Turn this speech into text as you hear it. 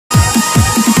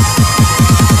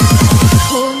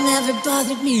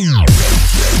bothered me.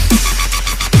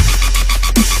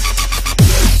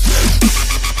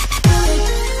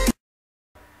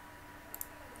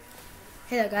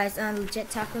 Hey there guys, Legit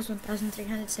Tacos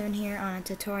 1307 here on a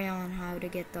tutorial on how to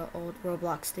get the old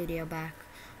Roblox Studio back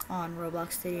on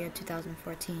Roblox Studio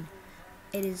 2014.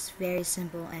 It is very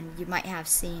simple and you might have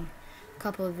seen a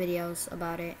couple of videos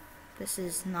about it. This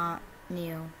is not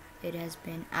new. It has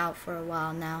been out for a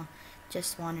while now.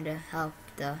 Just wanted to help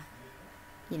the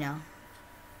the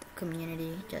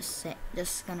community.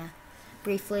 Just gonna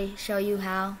briefly show you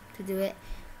how to do it,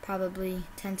 probably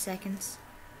 10 seconds.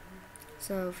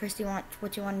 So first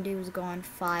what you want to do is go on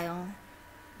File.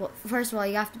 Well, first of all,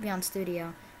 you have to be on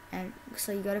Studio, and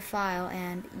so you go to File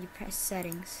and you press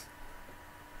Settings.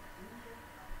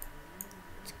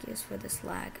 Excuse for this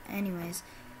lag. Anyways,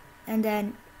 and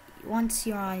then once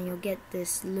you're on, you'll get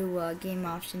this Lua Game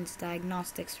Options,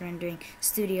 Diagnostics, Rendering,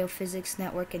 Studio, Physics,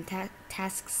 Network, and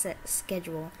Task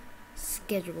Scheduler.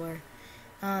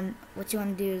 What you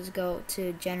want to do is go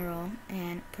to General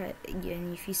and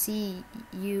if you see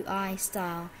UI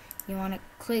Style, you want to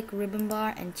click Ribbon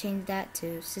Bar and change that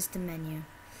to System Menu.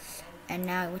 And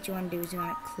now what you want to do is you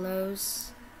want to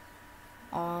close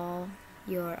all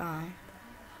your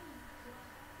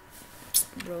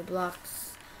Roblox.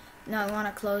 No, you want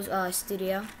to close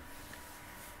Studio,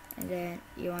 and then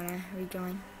you want to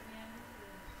rejoin.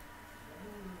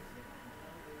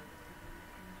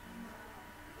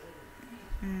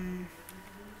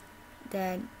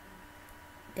 Then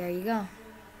there you go.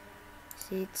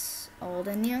 See, it's old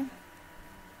and new.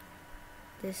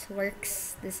 This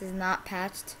works. This is not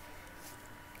patched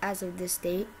as of this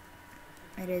date.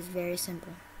 It is very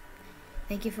simple.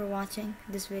 Thank you for watching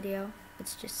this video.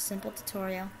 It's just a simple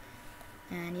tutorial,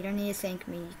 and you don't need to thank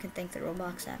me. You can thank the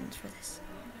Roblox admins for this.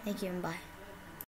 Thank you and bye.